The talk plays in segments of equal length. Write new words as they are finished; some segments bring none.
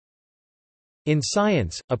In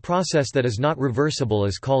science, a process that is not reversible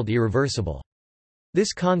is called irreversible.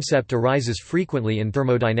 This concept arises frequently in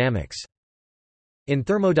thermodynamics. In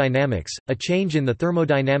thermodynamics, a change in the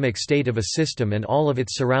thermodynamic state of a system and all of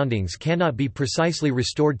its surroundings cannot be precisely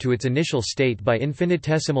restored to its initial state by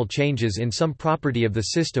infinitesimal changes in some property of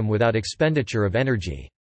the system without expenditure of energy.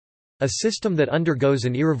 A system that undergoes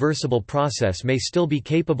an irreversible process may still be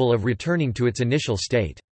capable of returning to its initial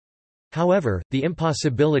state. However, the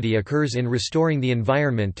impossibility occurs in restoring the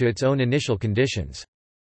environment to its own initial conditions.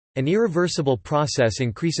 An irreversible process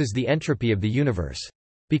increases the entropy of the universe.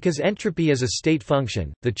 Because entropy is a state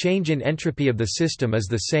function, the change in entropy of the system is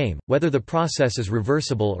the same, whether the process is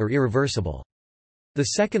reversible or irreversible. The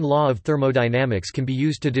second law of thermodynamics can be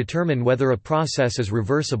used to determine whether a process is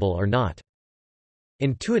reversible or not.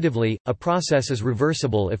 Intuitively, a process is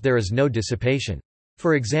reversible if there is no dissipation.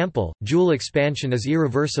 For example, Joule expansion is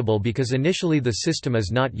irreversible because initially the system is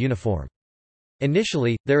not uniform.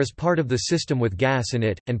 Initially, there is part of the system with gas in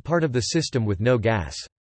it, and part of the system with no gas.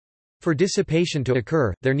 For dissipation to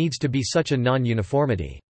occur, there needs to be such a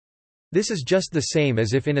non-uniformity. This is just the same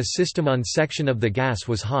as if in a system one section of the gas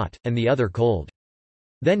was hot, and the other cold.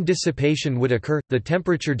 Then dissipation would occur, the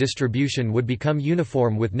temperature distribution would become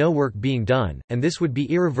uniform with no work being done, and this would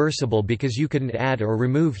be irreversible because you couldn't add or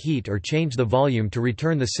remove heat or change the volume to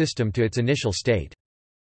return the system to its initial state.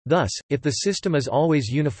 Thus, if the system is always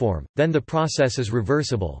uniform, then the process is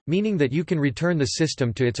reversible, meaning that you can return the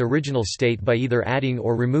system to its original state by either adding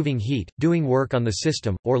or removing heat, doing work on the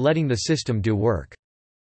system, or letting the system do work.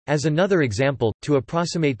 As another example, to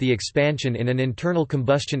approximate the expansion in an internal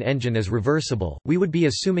combustion engine as reversible, we would be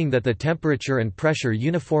assuming that the temperature and pressure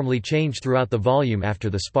uniformly change throughout the volume after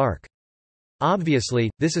the spark. Obviously,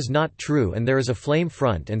 this is not true and there is a flame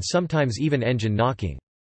front and sometimes even engine knocking.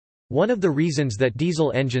 One of the reasons that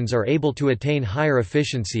diesel engines are able to attain higher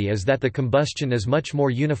efficiency is that the combustion is much more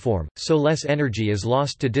uniform, so less energy is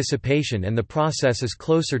lost to dissipation and the process is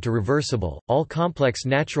closer to reversible. All complex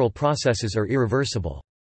natural processes are irreversible.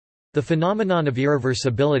 The phenomenon of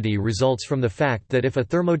irreversibility results from the fact that if a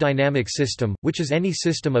thermodynamic system, which is any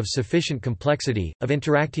system of sufficient complexity, of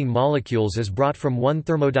interacting molecules is brought from one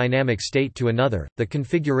thermodynamic state to another, the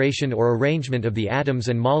configuration or arrangement of the atoms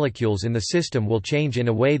and molecules in the system will change in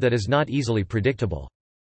a way that is not easily predictable.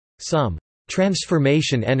 Some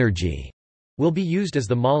transformation energy will be used as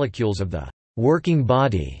the molecules of the working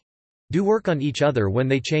body do work on each other when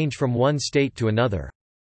they change from one state to another.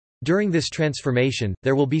 During this transformation,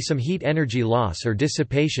 there will be some heat energy loss or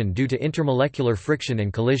dissipation due to intermolecular friction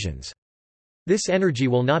and collisions. This energy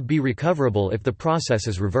will not be recoverable if the process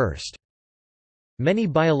is reversed. Many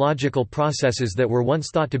biological processes that were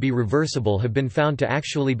once thought to be reversible have been found to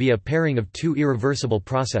actually be a pairing of two irreversible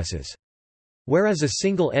processes. Whereas a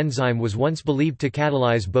single enzyme was once believed to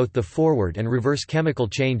catalyze both the forward and reverse chemical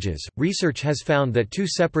changes, research has found that two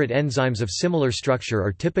separate enzymes of similar structure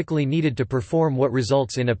are typically needed to perform what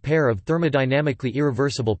results in a pair of thermodynamically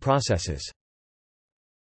irreversible processes.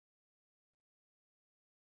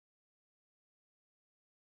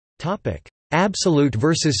 Absolute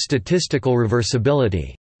versus statistical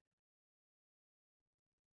reversibility.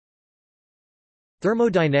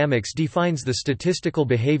 Thermodynamics defines the statistical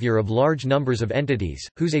behavior of large numbers of entities,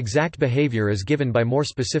 whose exact behavior is given by more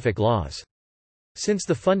specific laws. Since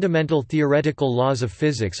the fundamental theoretical laws of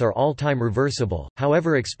physics are all-time reversible,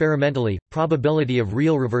 however experimentally, probability of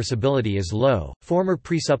real reversibility is low, former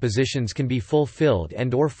presuppositions can be fulfilled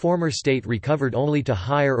and or former state recovered only to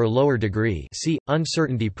higher or lower degree. See,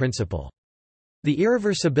 uncertainty principle. The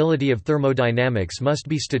irreversibility of thermodynamics must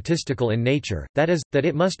be statistical in nature, that is, that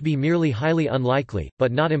it must be merely highly unlikely,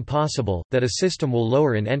 but not impossible, that a system will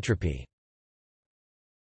lower in entropy.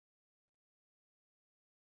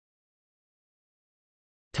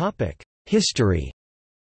 History.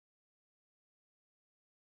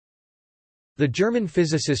 The German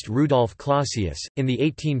physicist Rudolf Clausius, in the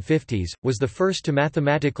 1850s, was the first to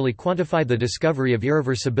mathematically quantify the discovery of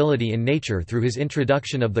irreversibility in nature through his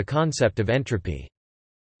introduction of the concept of entropy.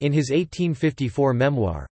 In his 1854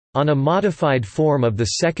 memoir, On a Modified Form of the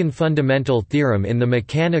Second Fundamental Theorem in the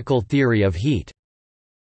Mechanical Theory of Heat,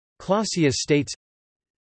 Clausius states,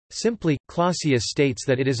 simply, Clausius states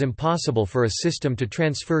that it is impossible for a system to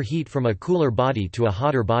transfer heat from a cooler body to a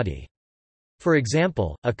hotter body. For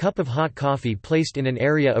example, a cup of hot coffee placed in an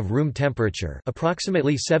area of room temperature,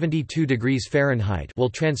 approximately 72 degrees Fahrenheit,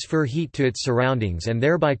 will transfer heat to its surroundings and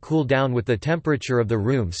thereby cool down with the temperature of the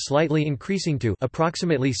room slightly increasing to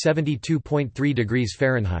approximately 72.3 degrees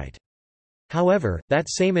Fahrenheit. However, that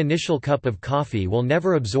same initial cup of coffee will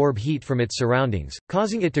never absorb heat from its surroundings,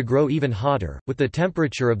 causing it to grow even hotter, with the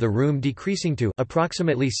temperature of the room decreasing to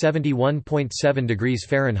approximately 71.7 degrees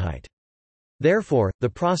Fahrenheit. Therefore, the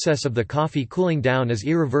process of the coffee cooling down is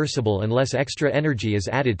irreversible unless extra energy is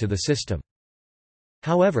added to the system.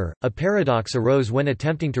 However, a paradox arose when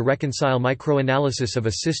attempting to reconcile microanalysis of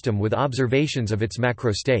a system with observations of its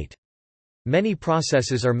macro state. Many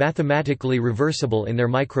processes are mathematically reversible in their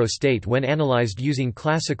micro-state when analyzed using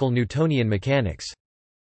classical Newtonian mechanics.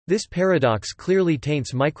 This paradox clearly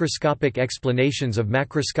taints microscopic explanations of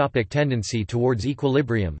macroscopic tendency towards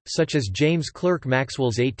equilibrium, such as James Clerk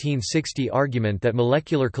Maxwell's 1860 argument that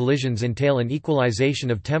molecular collisions entail an equalization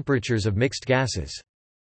of temperatures of mixed gases.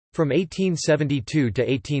 From 1872 to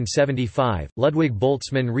 1875, Ludwig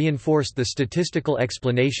Boltzmann reinforced the statistical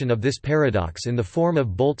explanation of this paradox in the form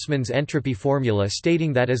of Boltzmann's entropy formula,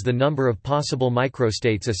 stating that as the number of possible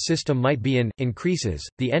microstates a system might be in increases,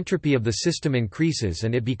 the entropy of the system increases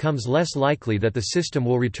and it becomes less likely that the system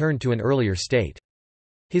will return to an earlier state.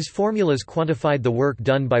 His formulas quantified the work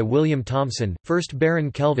done by William Thomson, 1st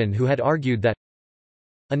Baron Kelvin, who had argued that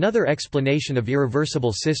another explanation of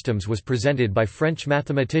irreversible systems was presented by French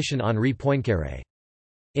mathematician Henri Poincaré.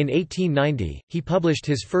 In 1890, he published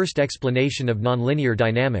his first explanation of nonlinear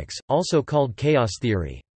dynamics, also called chaos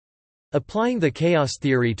theory. Applying the chaos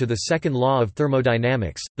theory to the second law of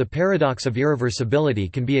thermodynamics, the paradox of irreversibility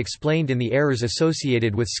can be explained in the errors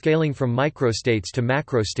associated with scaling from microstates to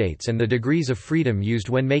macrostates and the degrees of freedom used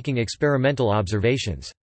when making experimental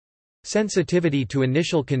observations. Sensitivity to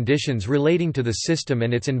initial conditions relating to the system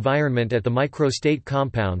and its environment at the microstate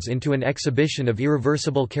compounds into an exhibition of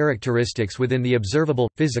irreversible characteristics within the observable,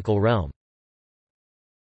 physical realm.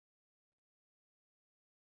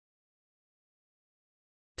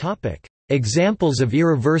 Examples of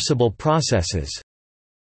irreversible processes.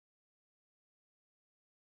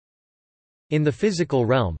 In the physical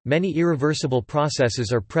realm, many irreversible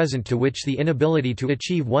processes are present to which the inability to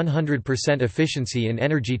achieve 100% efficiency in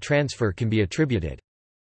energy transfer can be attributed.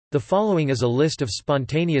 The following is a list of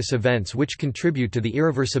spontaneous events which contribute to the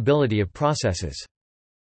irreversibility of processes.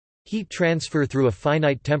 Heat transfer through a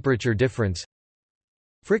finite temperature difference,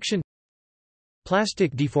 friction,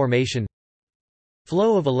 plastic deformation,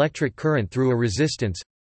 flow of electric current through a resistance,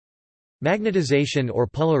 magnetization or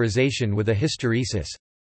polarization with a hysteresis,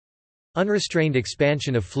 unrestrained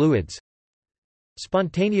expansion of fluids,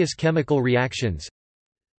 spontaneous chemical reactions,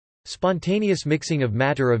 spontaneous mixing of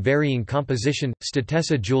matter of varying composition.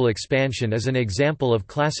 Joule expansion is an example of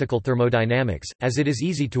classical thermodynamics, as it is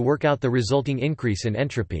easy to work out the resulting increase in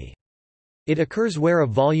entropy. It occurs where a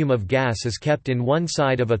volume of gas is kept in one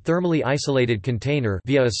side of a thermally isolated container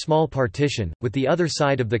via a small partition, with the other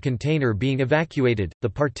side of the container being evacuated. The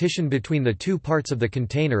partition between the two parts of the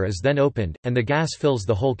container is then opened, and the gas fills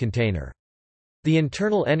the whole container. The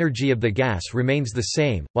internal energy of the gas remains the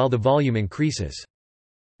same, while the volume increases.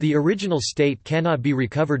 The original state cannot be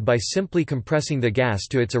recovered by simply compressing the gas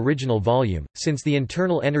to its original volume, since the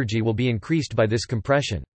internal energy will be increased by this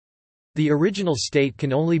compression. The original state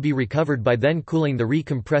can only be recovered by then cooling the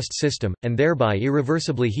recompressed system, and thereby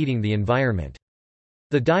irreversibly heating the environment.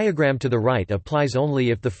 The diagram to the right applies only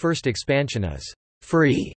if the first expansion is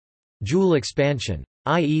free Joule expansion,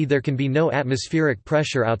 i.e. there can be no atmospheric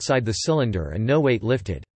pressure outside the cylinder and no weight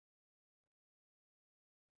lifted.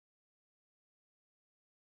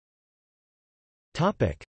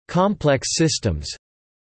 Complex systems.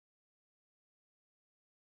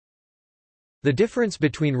 The difference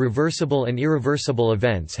between reversible and irreversible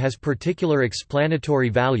events has particular explanatory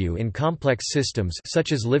value in complex systems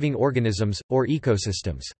such as living organisms, or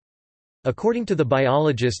ecosystems. According to the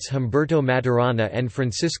biologists Humberto Maturana and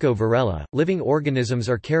Francisco Varela, living organisms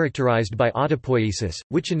are characterized by autopoiesis,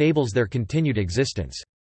 which enables their continued existence.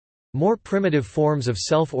 More primitive forms of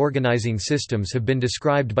self-organizing systems have been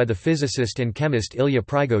described by the physicist and chemist Ilya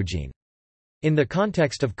Prigogine. In the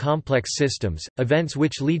context of complex systems, events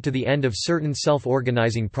which lead to the end of certain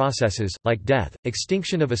self-organizing processes, like death,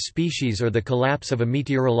 extinction of a species or the collapse of a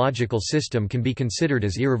meteorological system, can be considered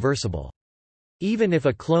as irreversible. Even if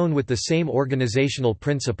a clone with the same organizational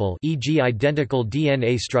principle, e.g. identical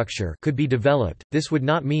DNA structure, could be developed, this would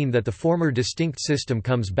not mean that the former distinct system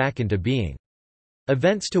comes back into being.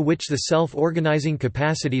 Events to which the self-organizing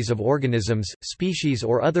capacities of organisms, species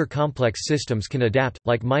or other complex systems can adapt,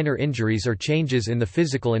 like minor injuries or changes in the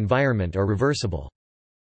physical environment, are reversible.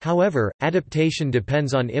 However, adaptation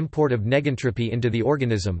depends on import of negentropy into the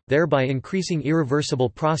organism, thereby increasing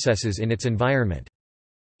irreversible processes in its environment.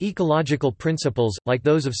 Ecological principles, like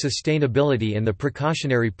those of sustainability and the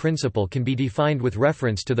precautionary principle, can be defined with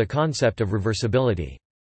reference to the concept of reversibility.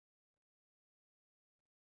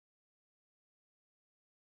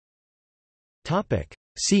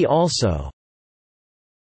 See also: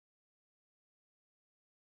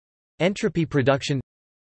 entropy production,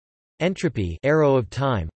 entropy arrow of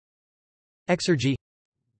time, exergy,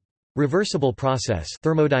 reversible process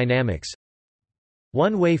thermodynamics,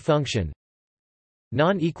 one-wave function,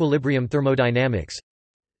 non-equilibrium thermodynamics,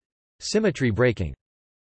 symmetry breaking.